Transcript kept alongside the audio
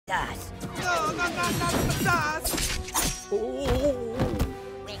Das. No, not the sauce.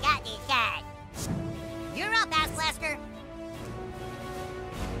 We got these guys. You're up, Ass Blaster.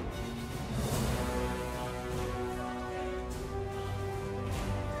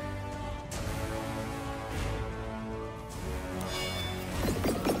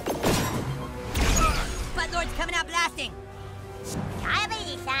 Buttlord's coming out blasting. Try it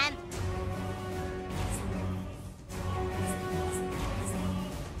easy, son.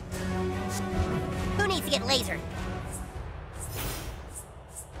 Who needs to get lasered?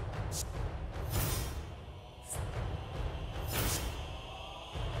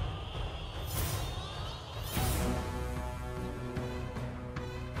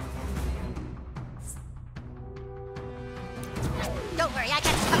 Don't worry, I got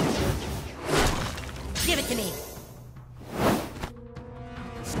it covered. Give it to me.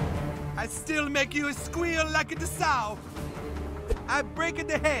 I still make you squeal like a sow. I break it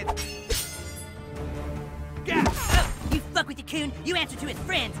the head. Yeah. Oh, you fuck with the coon, you answer to his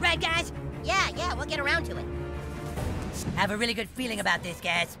friends, right, guys? Yeah, we'll get around to it. I have a really good feeling about this,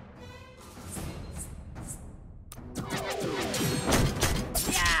 guys.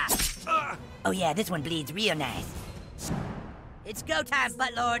 Yeah. Oh yeah, this one bleeds real nice. It's go time,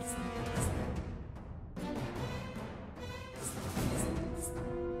 Buttlord.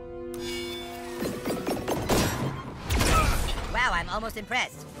 Wow, I'm almost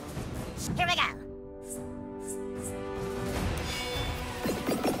impressed. Here we go.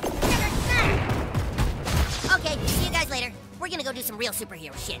 Okay, see you guys later. We're gonna go do some real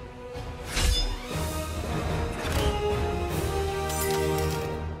superhero shit.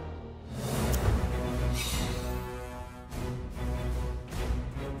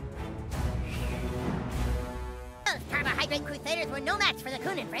 Those carbohydrate crusaders were no match for the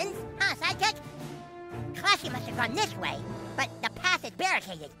Coon and friends, huh, Sidekick? Classy must have gone this way, but the path is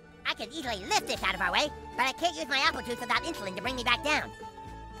barricaded. I could easily lift this out of our way, but I can't use my apple juice without insulin to bring me back down.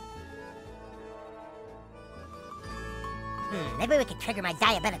 Maybe we could trigger my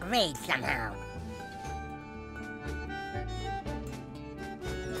diabetic rage somehow.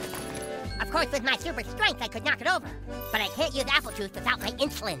 Of course, with my super strength, I could knock it over, but I can't use apple juice without my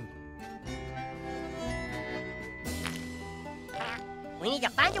insulin. We need to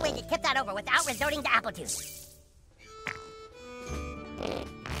find a way to tip that over without resorting to apple juice.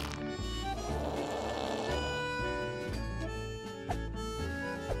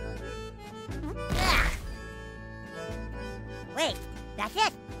 Ugh. Wait, that's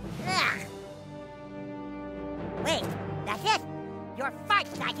it? Ugh. Wait, that's it? Your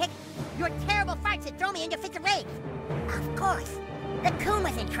farts, Sidekick! Your terrible farts that throw me into fits of rage! Of course! The Coon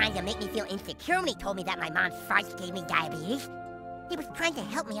wasn't trying to make me feel insecure when he told me that my mom's farts gave me diabetes. He was trying to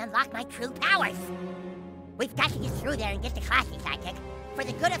help me unlock my true powers. We've got to get through there and get to Classy, Sidekick. For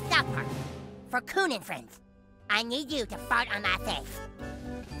the good of South Park. For Coon and friends. I need you to fart on my face.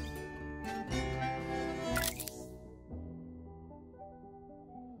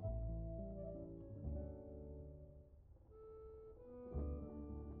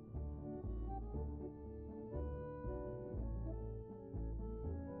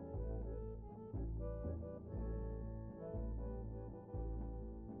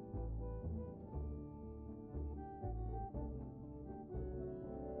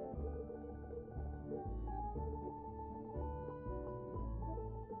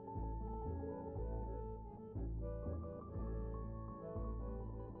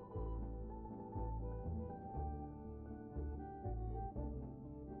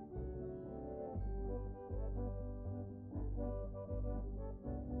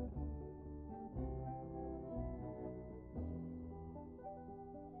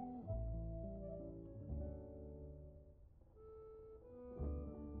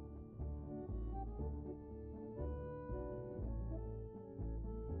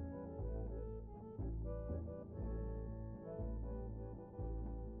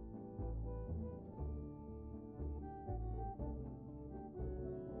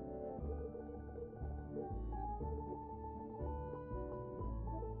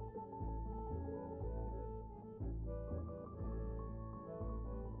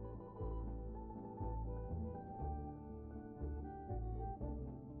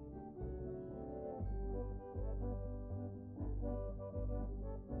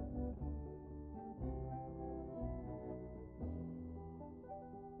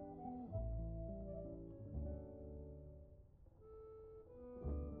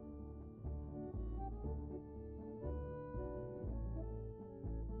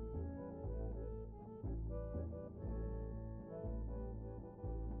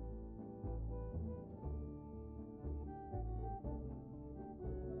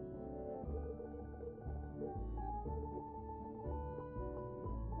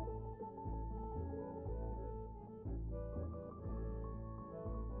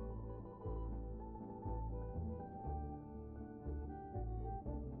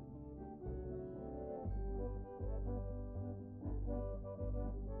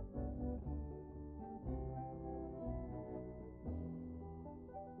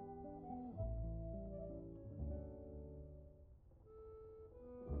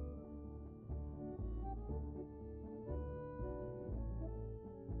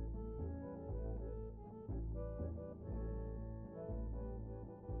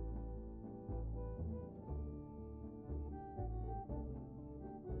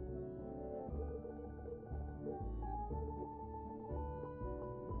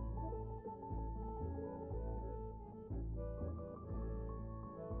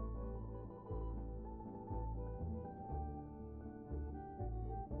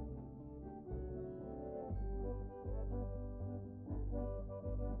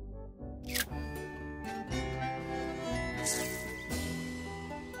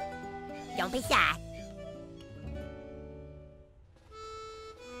 Don't be shy.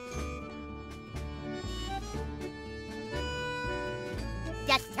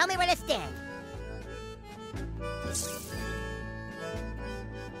 Just tell me where to stand.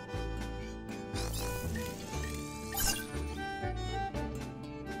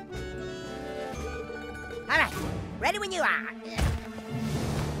 All right, ready when you are.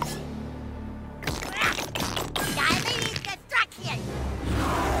 Diabetes destruction!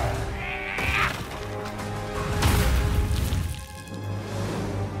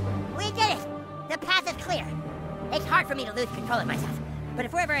 We did it! The path is clear. It's hard for me to lose control of myself. But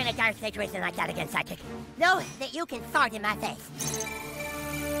if we're ever in a dire situation like that again, Sidekick, know that you can fart in my face.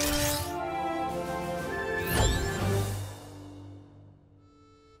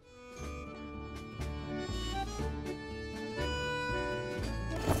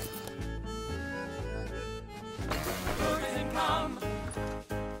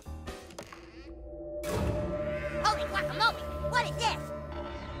 Holy guacamole! What is this?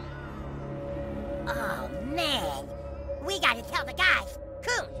 Oh, man. We gotta tell the guys.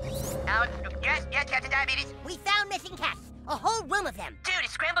 Coon! Yes, Captain Diabetes? We found missing cats. A whole room of them. Dude,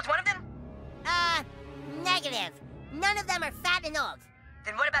 is Scrambles one of them? Negative. None of them are fat and old.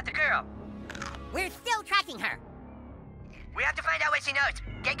 Then what about the girl? We're still tracking her. We have to find out what she knows.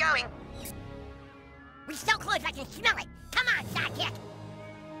 Get going. We're so close I can smell it. Come on, Sidekick.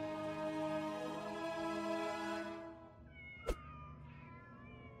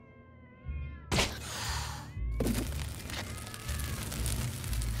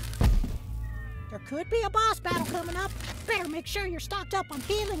 There could be a boss battle coming up. Better make sure you're stocked up on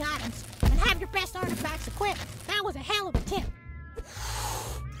healing items and have your best artifacts equipped. That was a hell of a tip.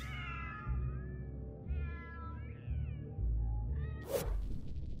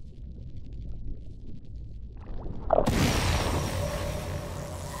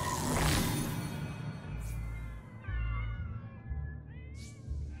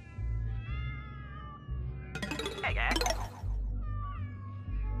 Hey, guys.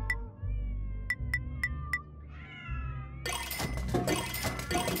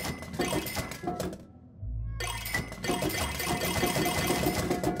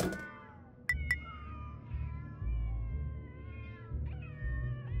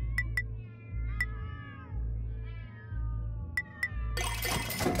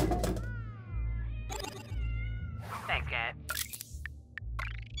 Thanks, Cat.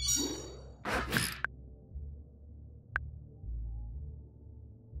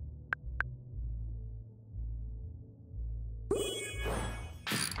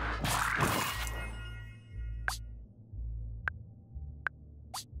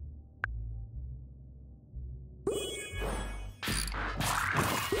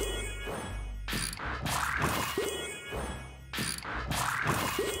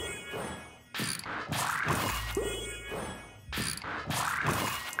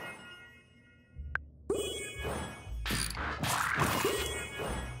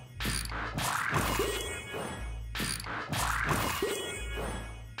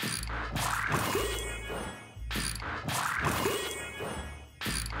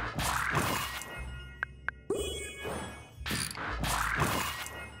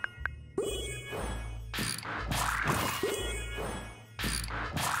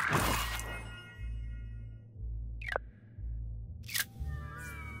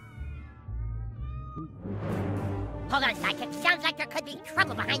 Hold on, Sidekick. Sounds like there could be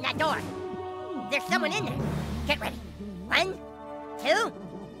trouble behind that door. There's someone in there. Get ready. 1, 2,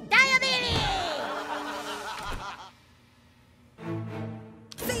 diabetes!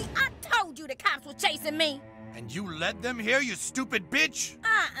 See, I told you the cops were chasing me. And you led them here, you stupid bitch?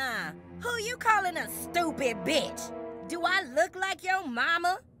 Who you calling a stupid bitch? Do I look like your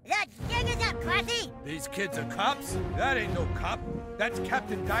mama? Let's get it up, Classy! These kids are cops? That ain't no cop. That's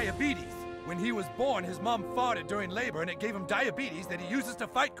Captain Diabetes. When he was born, his mom farted during labor and it gave him diabetes that he uses to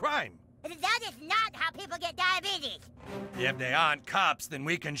fight crime. That is not how people get diabetes. If they aren't cops, then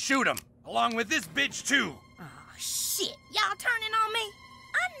we can shoot them. Along with this bitch, too. Oh, shit. Y'all turning on me?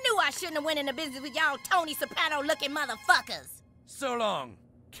 I knew I shouldn't have went into business with y'all Tony Soprano-looking motherfuckers. So long,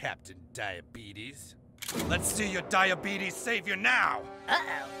 Captain Diabetes. Let's see your diabetes savior now.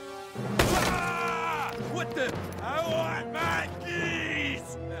 Uh-oh. Ah! What the? I want my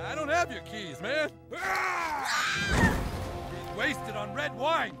keys! I don't have your keys, man. Ah! He's wasted on red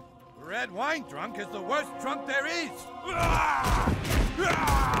wine. Red wine drunk is the worst drunk there is. Ah!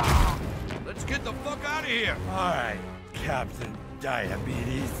 Ah! Let's get the fuck out of here. All right, Captain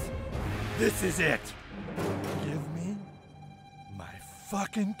Diabetes. This is it. Give me my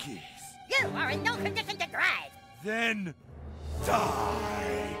fucking keys. You are in no condition to drive. Then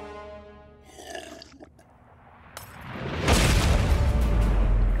die.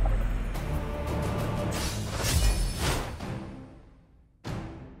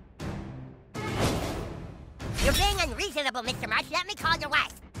 miserable, Mr. March. Let me call your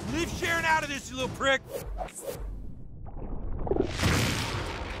wife. Leave Sharon out of this, you little prick!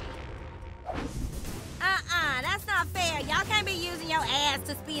 That's not fair. Y'all can't be using your ass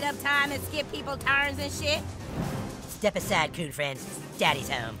to speed up time and skip people turns and shit. Step aside, coon friends. Daddy's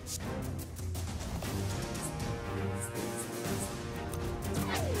home.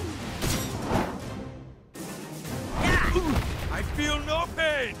 I feel no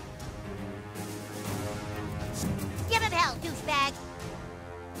pain! Give him hell, douchebag.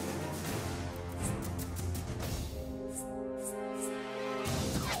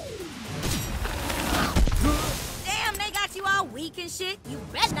 Damn, they got you all weak and shit. You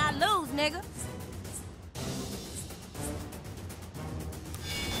better not lose, nigga.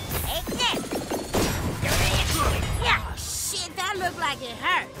 Take this. Yeah, shit, that looked like it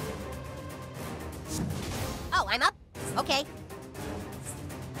hurt. Oh, I'm up? Okay.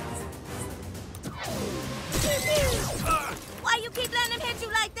 Why you keep letting him hit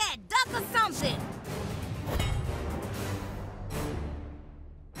you like that? Duck or something.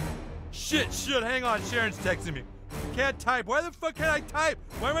 Shit, hang on, Sharon's texting me. Can't type. Why the fuck can't I type?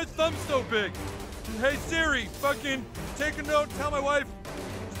 Why are my thumbs so big? Hey Siri, fucking take a note, tell my wife.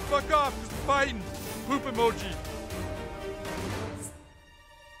 Just fuck off, just fighting. Poop emoji.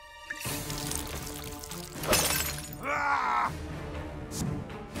 Ah!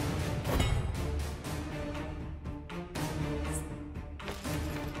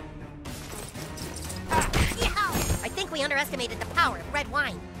 I think we underestimated the power of red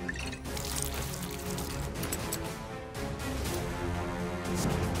wine.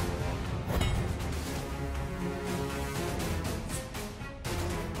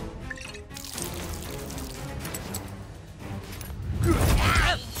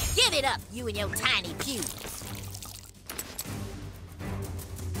 Give it up, you and your tiny pew.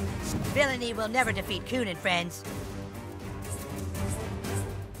 Villainy will never defeat Coon and friends.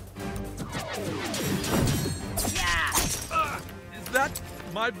 Yeah! Is that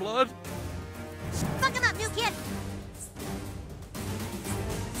my blood? Fuck him up, new kid!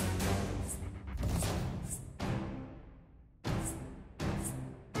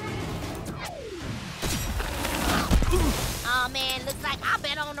 Oh man, looks like I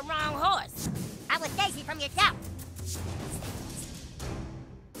bet on the wrong horse. I was Daisy from yourself.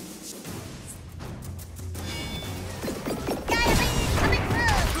 Diabetes coming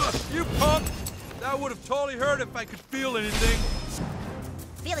through! You punk! That would have totally hurt if I could feel anything.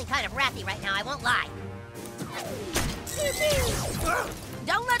 Feeling kind of wrathy right now, I won't lie.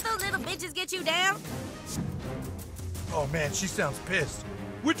 Don't let those little bitches get you down. Oh man, she sounds pissed.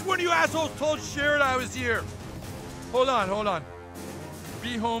 Which one of you assholes told Sharon I was here? Hold on.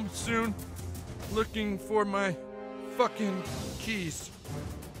 Be home soon. Looking for my fucking keys.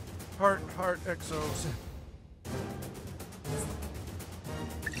 Heart, XOs.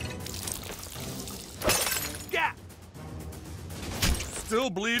 Yeah! Still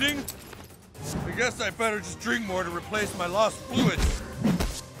bleeding? I guess I better just drink more to replace my lost fluids.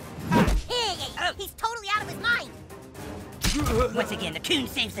 Hey, he's totally out of his mind! Once again, the Coon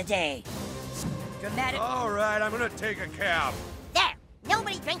saves the day. Dramatic. All right, I'm gonna take a cab. There!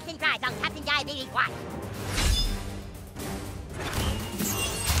 Nobody drinks and drives on Captain Diabetes' watch.